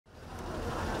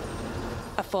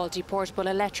A faulty portable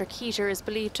electric heater is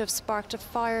believed to have sparked a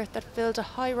fire that filled a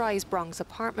high-rise Bronx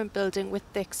apartment building with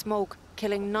thick smoke,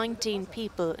 killing 19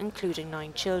 people, including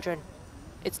 9 children.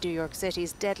 It's New York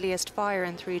City's deadliest fire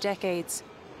in 3 decades.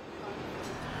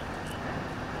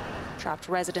 Trapped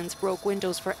residents broke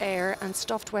windows for air and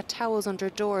stuffed wet towels under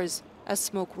doors as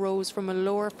smoke rose from a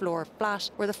lower floor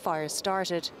flat where the fire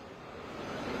started.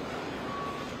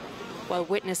 While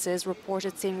witnesses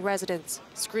reported seeing residents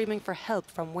screaming for help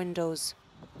from windows.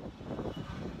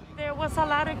 There was a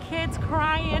lot of kids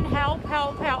crying, help,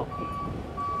 help, help.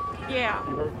 Yeah,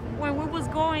 when we was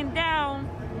going down,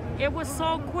 it was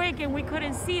so quick and we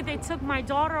couldn't see. They took my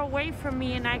daughter away from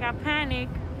me and I got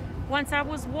panicked. Once I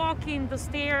was walking the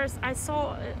stairs, I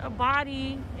saw a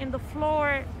body in the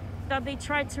floor that they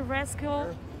tried to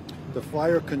rescue. The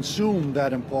fire consumed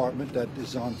that apartment that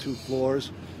is on 2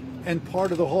 floors and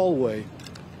part of the hallway.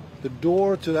 The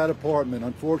door to that apartment,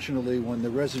 unfortunately, when the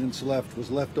residents left,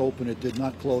 was left open. It did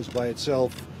not close by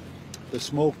itself. The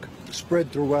smoke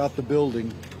spread throughout the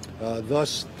building,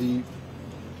 thus the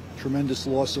tremendous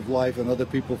loss of life and other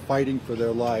people fighting for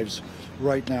their lives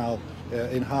right now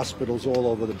in hospitals all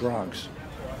over the Bronx.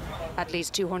 At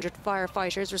least 200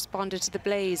 firefighters responded to the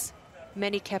blaze.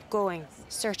 Many kept going,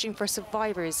 searching for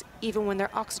survivors even when their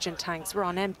oxygen tanks were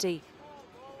on empty.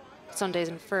 Sunday's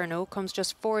inferno comes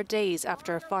just 4 days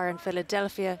after a fire in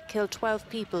Philadelphia killed 12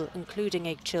 people, including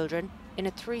 8 children, in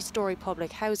a 3-story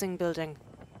public housing building.